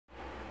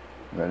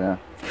Right now.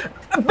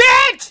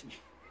 Bitch!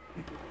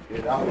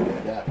 Get off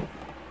of that.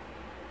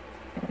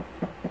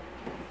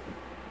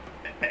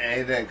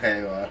 Ain't that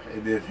came off?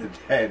 It is the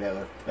day that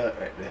was stuck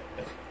right there.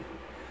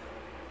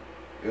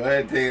 Go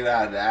ahead and take it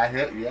out there. I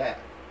help you out.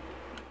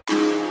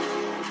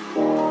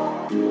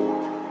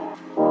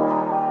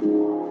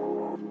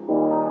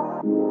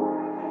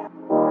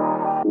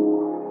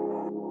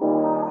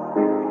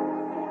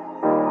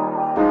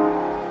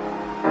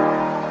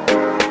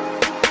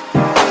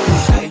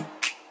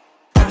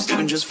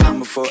 Just fine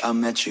before I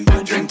met you.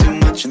 I drink too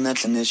much and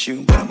that's an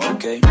issue, but I'm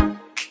okay.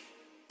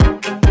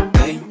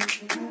 Hey,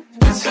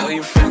 you tell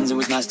your friends it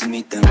was nice to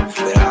meet them,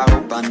 but I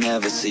hope I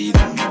never see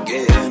them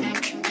again.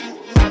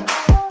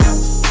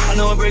 I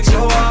know it breaks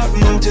your heart.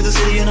 Moved to the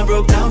city and I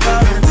broke down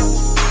crying.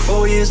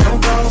 4 years, no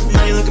calls.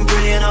 Now you're looking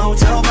pretty in a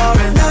hotel bar,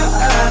 and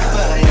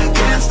I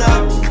can't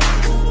stop.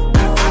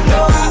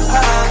 No,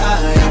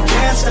 I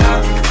can't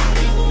stop.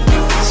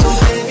 So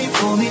baby,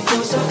 pull me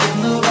closer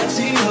in the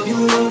backseat of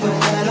your Rover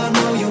that I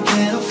know you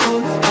can't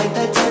afford. Like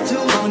that tattoo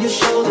on your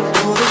shoulder,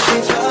 pull the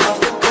sheets right off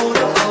the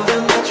corner of the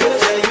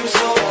mattress that you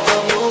sold.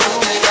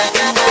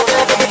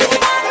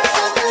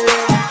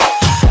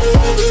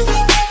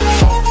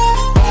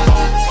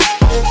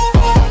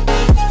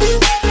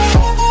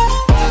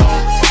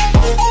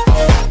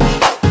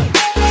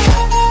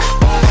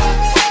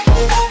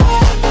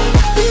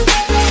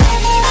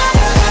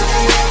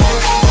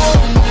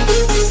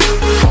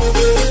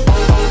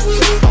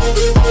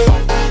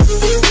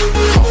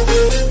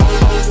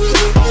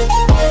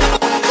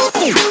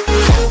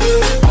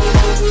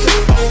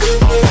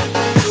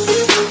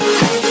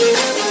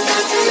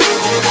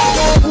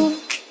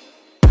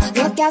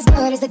 As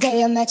good as the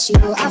day I met you,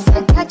 I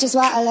forgot just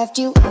why I left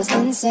you. I was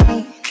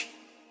insane.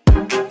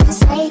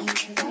 Say,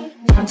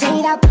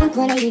 play that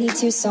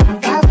Blink-182 song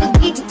that we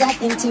beat to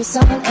death into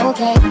song.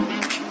 Okay.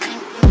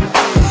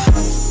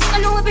 I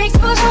know it breaks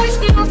my heart.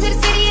 We moved to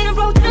the city and I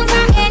broke down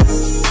crying.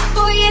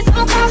 4 years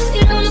on cross,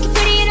 you know, looking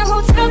pretty in a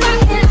hotel bar,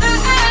 and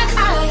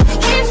I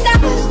can't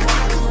stop.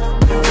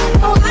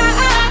 Oh, I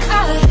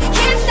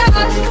can't stop.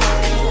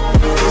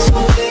 So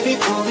baby,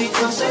 pull me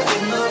closer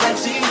in the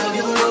backseat of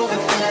your Rover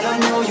that I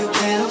know you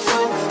can't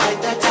afford.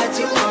 Like that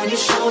tattoo on your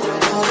shoulder,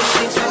 pull the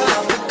sheets right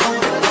off the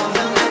corner of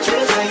the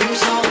mattress that you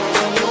sold.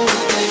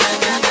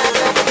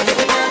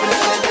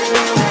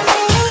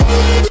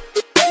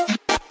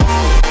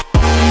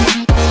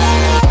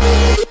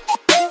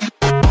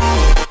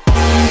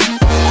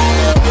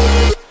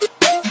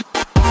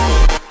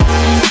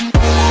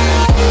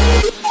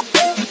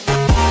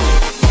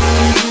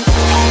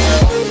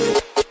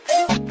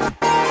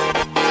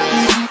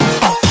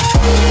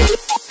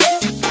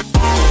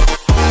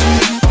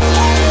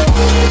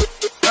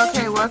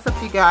 What's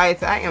up, you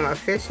guys? I am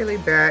officially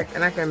back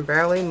and I can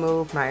barely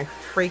move my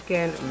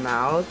freaking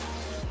mouth.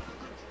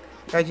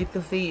 As you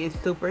can see, it's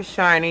super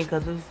shiny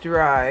because it's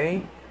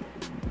dry,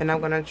 and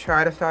I'm gonna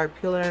try to start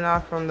peeling it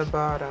off from the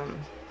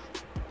bottom.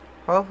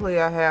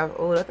 Hopefully I have,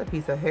 oh, that's a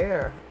piece of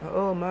hair.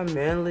 Oh, my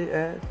manly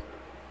ass.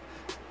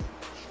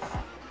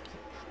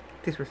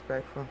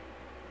 Disrespectful.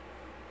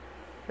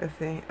 Let's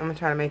see, I'm gonna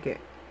try to make it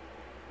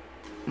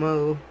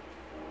move.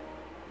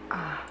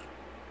 Ah,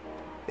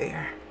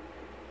 there.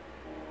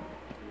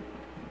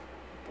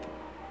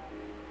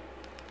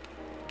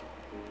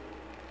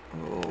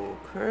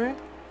 Okay.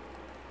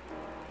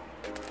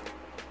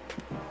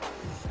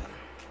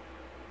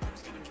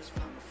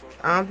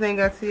 I don't think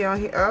I see on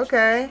here.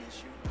 Okay.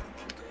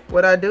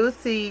 What I do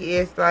see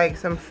is like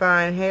some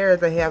fine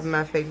hairs I have in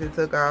my face that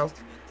took off.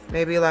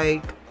 Maybe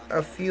like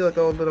a few of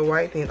those little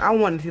white things. I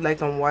wanted to see like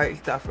some white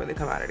stuff really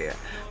come out of there.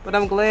 But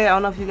I'm glad. I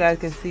don't know if you guys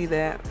can see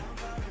that.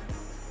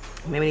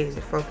 Maybe I need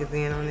to focus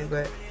in on it,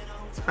 but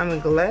I'm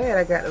glad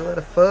I got a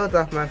little fuzz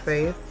off my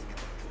face.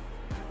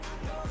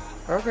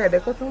 Okay, there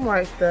goes some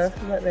white stuff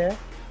right there.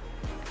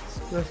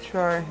 Let's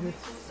try this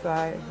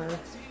side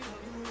first.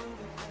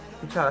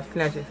 I'm trying to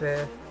snatch it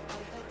fast.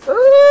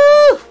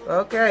 Ooh!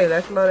 Okay,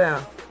 let's slow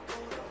down.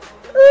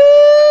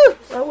 Ooh!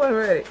 I wasn't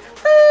ready.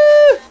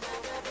 Ooh!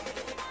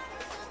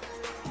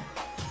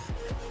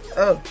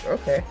 Oh,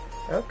 okay.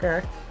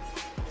 Okay.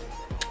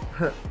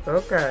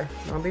 Okay,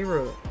 don't be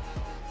rude.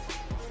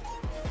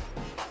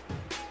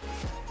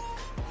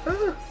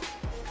 Ooh.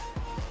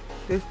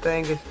 This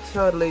thing is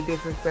totally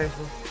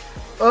disrespectful.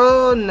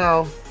 Oh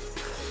no.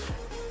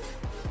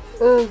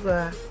 Oh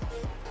God.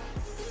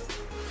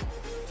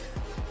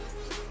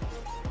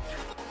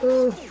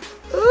 Ooh.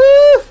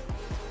 Ooh.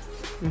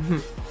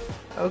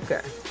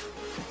 Okay.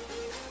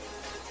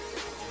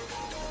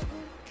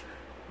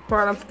 The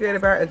part I'm scared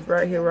about is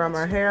right here around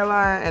my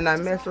hairline, and I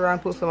messed around,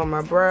 put some on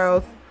my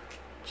brows.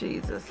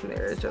 Jesus,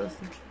 Mary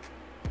Joseph.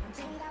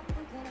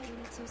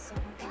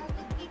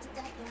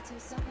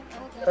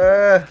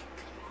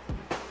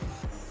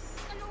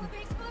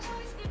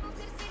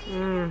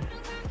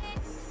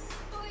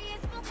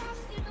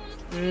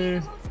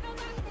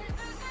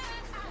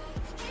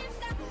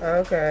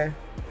 Okay.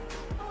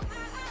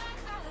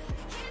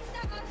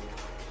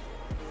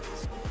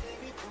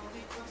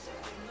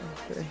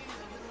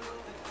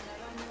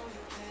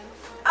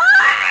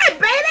 Ah,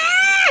 baby!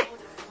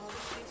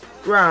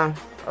 Wrong.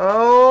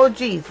 Oh,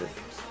 Jesus.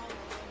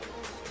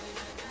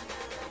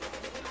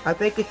 I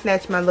think it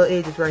snatched my little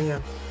edges right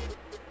here.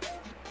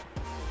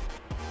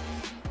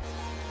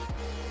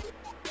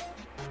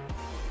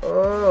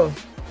 Oh.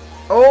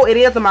 Oh, it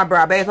is on my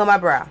brow, babe. It's on my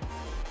brow.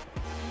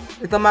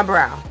 It's on my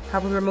brow. How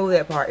can we remove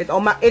that part? It's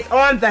on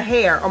the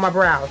hair on my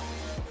brows.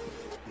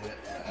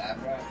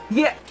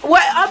 Yeah.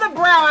 What other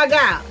brow I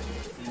got?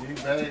 You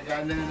better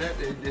got none of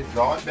that. Just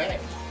draw it back.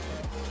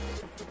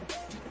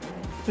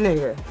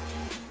 Nigga.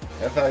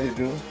 That's how you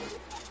do.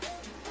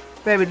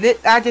 Baby,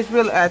 I just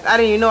realized I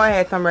didn't even know I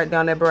had some right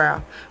down that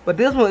brow. But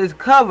this one is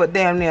covered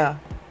damn near.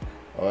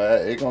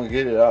 Alright, it's gonna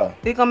get it off.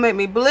 It's gonna make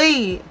me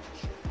bleed.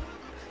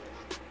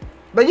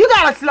 But you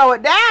gotta slow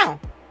it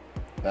down.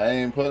 I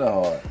ain't pulling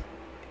hard.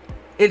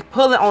 It's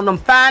pulling on them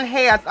fine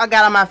hairs I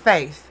got on my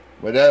face.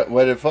 What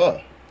it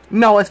for?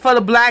 No, it's for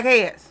the black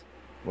hairs.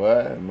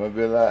 What? Must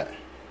be a lot.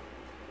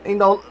 You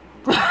know,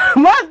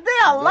 must be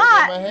a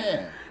lot. My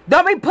hand.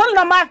 Don't be pulling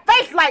on my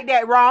face like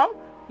that, wrong.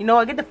 You know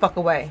what? Get the fuck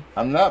away.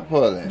 I'm not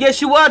pulling.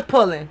 Yes, you was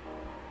pulling.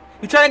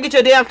 You trying to get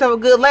your damn self a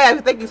good laugh.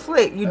 You think you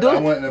slick. You do. I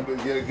went to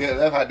get a good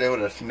left out there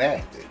with a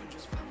snatched it.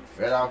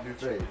 Right off your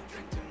face.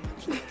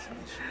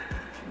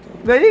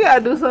 But you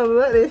gotta do something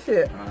about this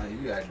shit.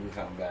 You gotta do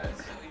something about it.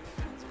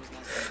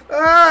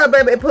 Oh,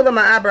 baby, it pulled on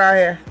my eyebrow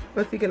hair.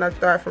 Let's see, can I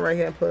start from right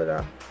here and pull it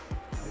off?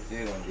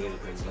 Still gonna get it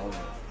 'cause it's on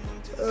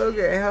there.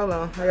 Okay, hold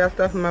on. I got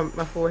stuff in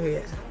my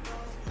forehead.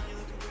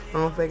 I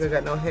don't think I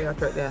got no hair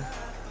right there.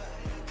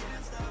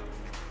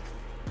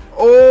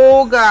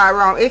 Oh God,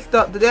 wrong. It's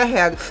stuck to that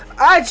hair.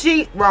 Oh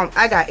gee, wrong.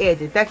 I got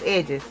edges. That's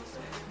edges.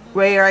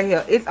 Right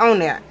here. It's on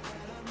there.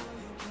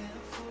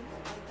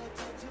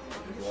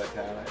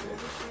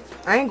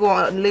 I ain't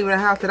going leaving the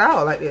house at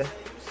all like this.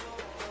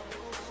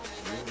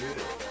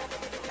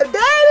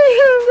 Daddy,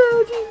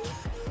 girl, Jesus.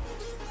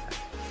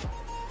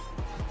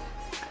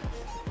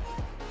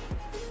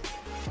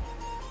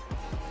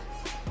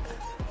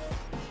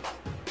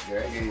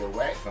 Girl, I give you a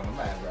wax on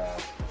my eyebrow.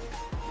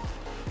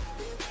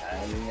 I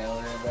ain't even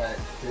know about it.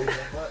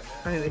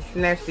 I need to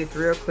snatch this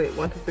real quick.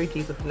 1, 2, 3,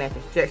 Jesus, snatch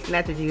it. Jack,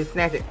 snatch it, Jesus,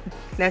 snatch it.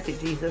 Snatch it,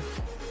 Jesus.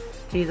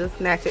 Jesus,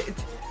 snatch it.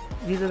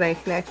 Jesus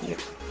ain't snatching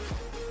it.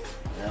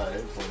 No,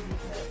 it's supposed to be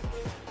snatched.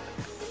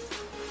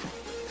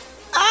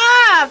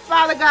 Ah,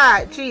 Father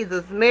God,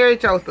 Jesus, Mary,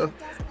 Joseph.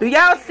 Do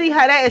y'all see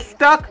how that is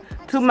stuck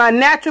to my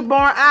natural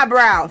born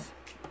eyebrows?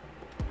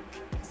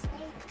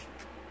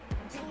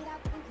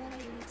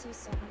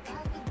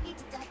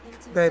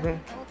 Baby,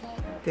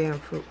 damn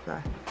fruit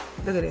fly.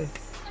 Look at this.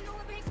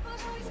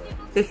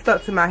 It's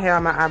stuck to my hair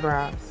on my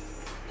eyebrows.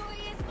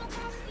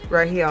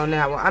 Right here on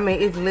that one. I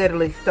mean, it's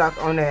literally stuck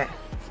on that.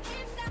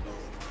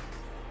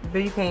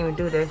 But you can't even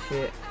do that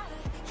shit.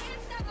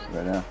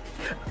 Right now.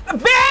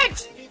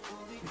 Bitch!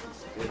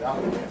 It's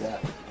all like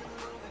that.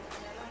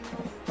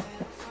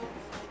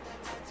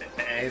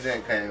 Ain't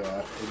that came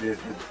off. It is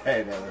the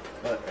thing that was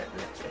stuck right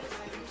there.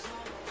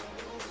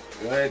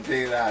 Go ahead and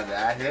take it out there.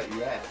 I help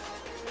you out.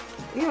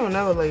 You don't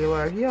never lay your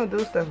wife. You don't do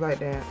stuff like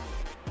that.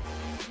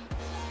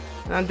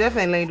 And I'm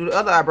definitely letting you do the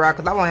other eyebrow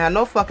because I won't have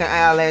no fucking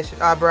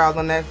eyebrows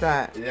on that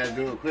side. You gotta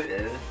do it quick,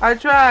 eh? I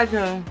tried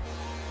to.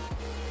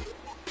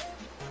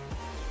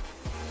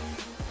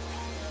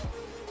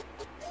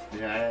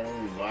 Yeah, I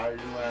ain't bothered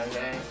you like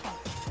that.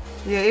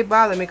 Yeah, it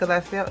bothered me because I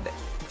felt that.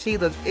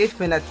 Jesus, it's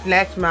finna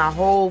snatch my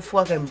whole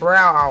fucking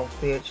brow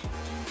off, bitch.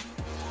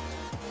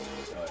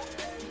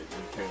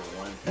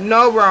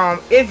 No, wrong.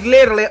 It's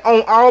literally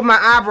on all my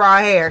eyebrow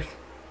hairs.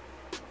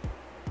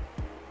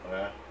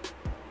 Yeah.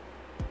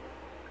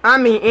 I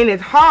mean, and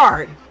it's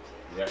hard.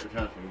 You got the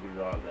pencil, you can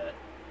draw it back.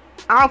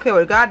 I don't care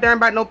what goddamn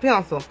about no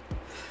pencil.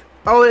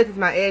 Oh, this is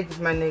my edges,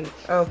 my nigga.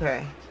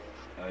 Okay.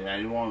 Oh, yeah,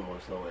 you want to go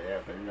slow it, yeah,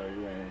 but you know,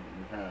 you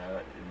kind of,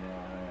 you know.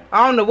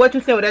 I don't know what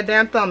you said with that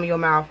damn thumb in your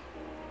mouth.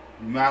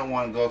 You might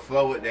want to go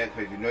slow with that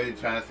because you know you're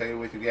trying to say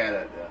what you got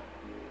out there.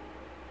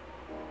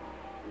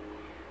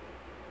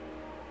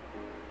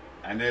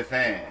 I'm just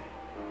saying.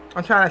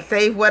 I'm trying to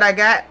save what I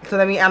got, so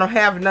that means I don't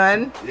have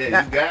none.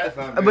 Yeah, you got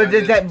something.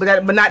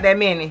 But but not that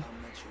many.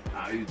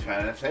 How you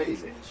trying to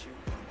save it?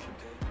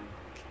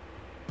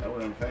 That's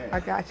what I'm saying. I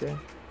got you.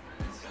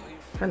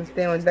 I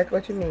understand exactly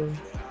what you mean.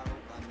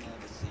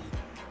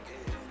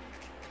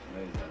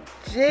 There you go.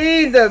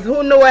 Jesus,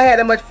 who knew I had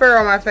that much fur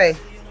on my face?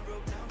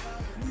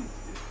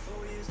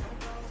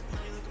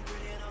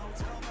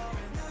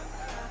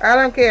 I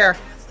don't care.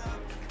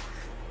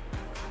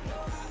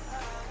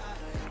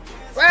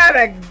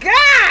 Father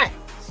God!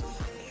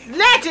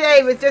 Snatch it,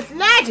 Avis, just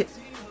snatch it!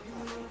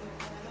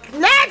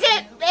 Snatch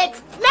it, bitch,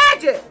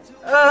 snatch it!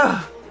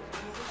 Ugh.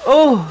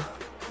 Oh,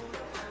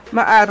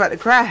 my eye's about to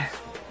cry.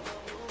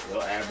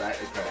 Your eye about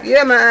to cry.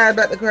 Yeah, my eye's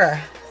about to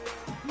cry.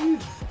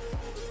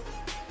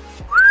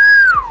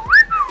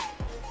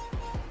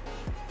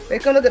 They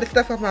come look at the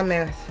stuff off my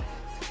mask.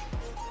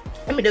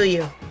 Let me do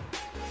you.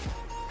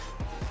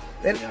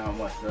 You know how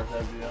much stuff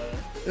that be on there?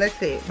 Let's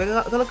see.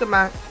 But go look at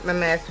my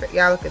mask.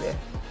 Y'all look at this.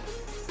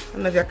 I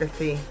don't know if y'all can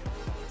see.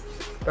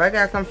 But I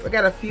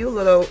got a few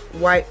little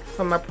whites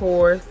from my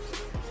pores.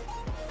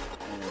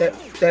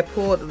 that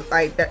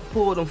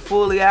pulled them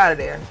fully out of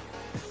there.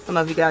 I don't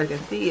know if you guys can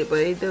see it, but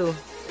they do.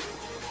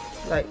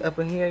 Like up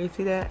in here, you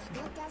see that?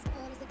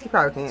 You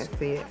probably can't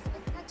see it.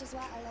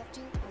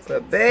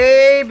 But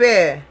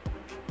baby,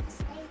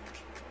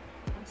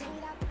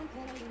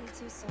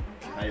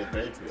 How your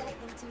face feel?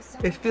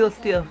 it feels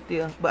still.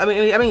 But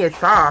I mean it's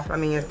soft. I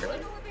mean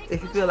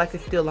it feel like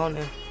it's still on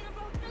there.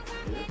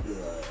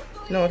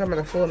 No, I'm talking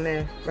about the full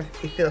man. But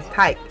it feels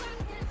tight.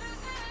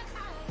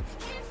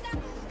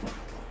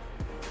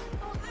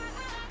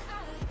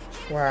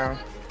 Wow.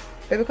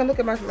 Baby, come look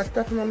at my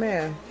stuff from my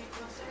man.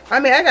 I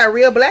mean, I got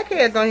real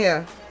blackheads on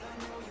here.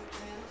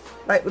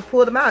 Like, we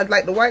pulled them out.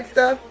 Like, the white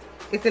stuff,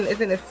 it's in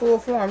its full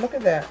form. Look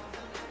at that.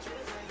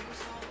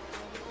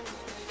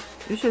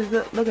 You should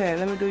look at it.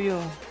 Let me do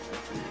you.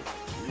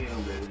 You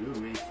don't better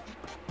do me.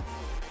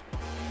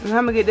 And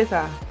I'm going to get this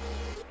out.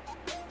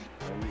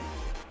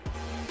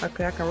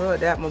 Okay, I can roll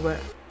that one,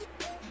 but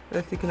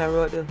let's see, can I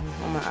roll this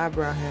one on my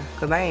eyebrow here?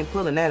 Because I ain't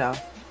pulling that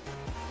off.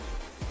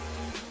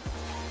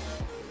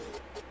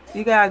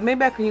 You guys,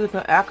 maybe I can use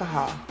some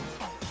alcohol.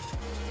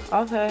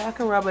 Okay, I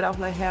can rub it off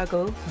like hair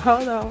goes.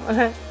 Hold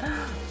on.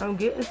 I'm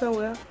getting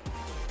somewhere.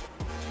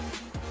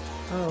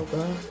 Oh,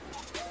 God.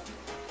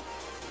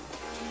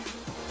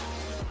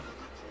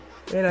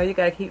 You know, you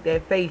gotta keep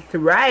that face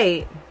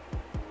right.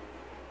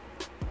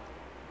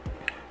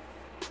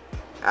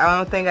 I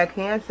don't think I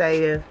can say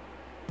this.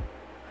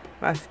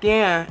 My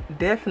skin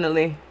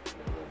definitely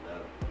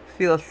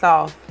feels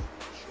soft.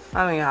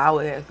 I mean, I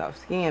always have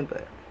soft skin,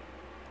 but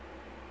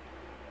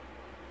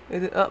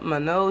is it up my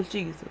nose?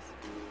 Jesus.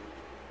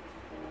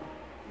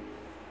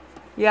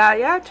 Yeah,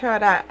 y'all try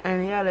that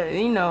and y'all,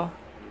 you know,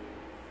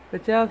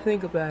 but y'all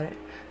think about it.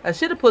 I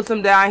should have put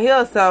some down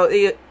here so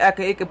it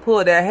could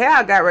pull that hair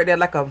I got right there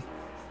like a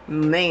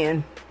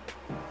man.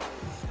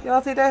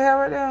 Y'all see that hair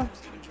right there?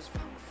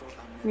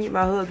 Need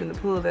my husband to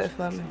pull that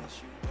for me.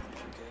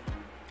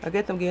 I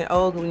guess I'm getting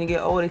old, when you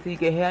get older, so you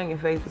get hair in your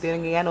face. But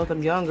then again, I know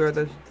some young girls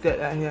that got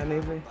that hair in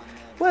their face.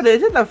 What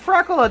is it? A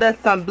freckle or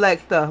that's some black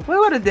stuff? Wait,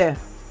 what is that?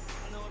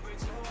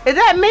 Is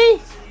that me?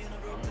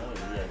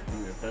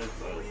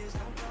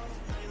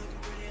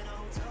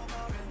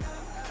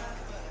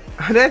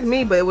 That's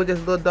me, but it was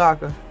just a little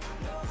darker.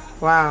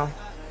 Wow.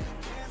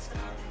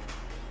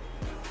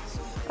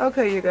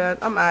 Okay, you guys,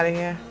 I'm out of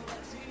here.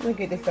 Let me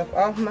get this stuff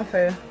off my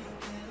face.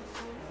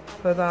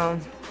 Cause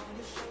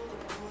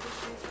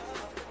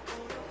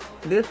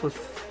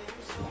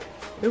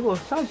it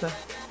was something.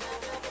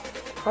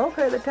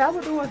 Okay, the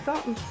towel doing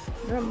something.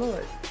 Not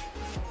much.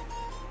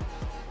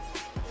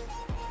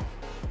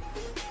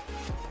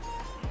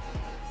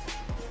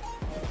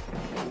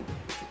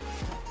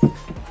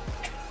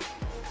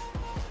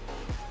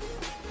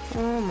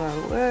 Oh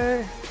my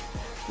word.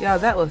 Y'all,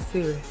 that was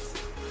serious.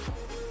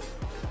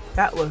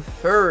 That was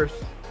first.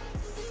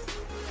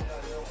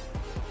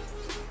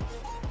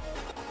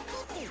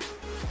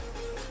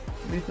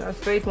 My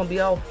face gonna be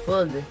all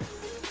fuzzy.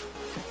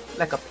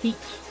 Like a peach.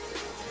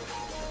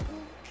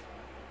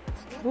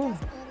 Ooh.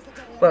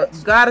 But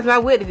God is my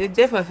witness, it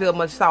definitely feels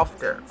much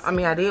softer. I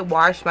mean, I did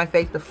wash my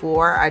face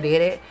before I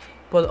did it.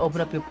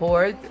 Open up your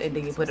pores and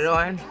then you put it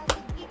on.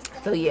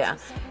 So yeah.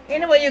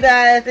 Anyway, you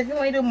guys, if you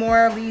want to do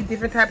more of these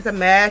different types of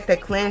masks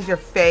that cleanse your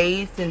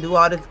face and do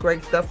all this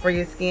great stuff for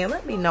your skin,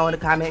 let me know in the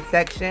comment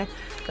section.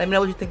 Let me know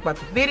what you think about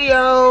the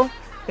video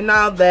and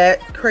all that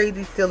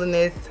crazy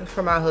silliness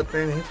from my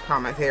husband and his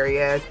commentary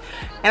is.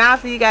 And I'll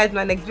see you guys in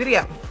my next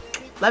video.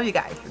 Love you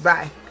guys.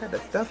 Bye. Got the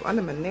stuff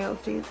under my nails,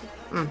 Jesus.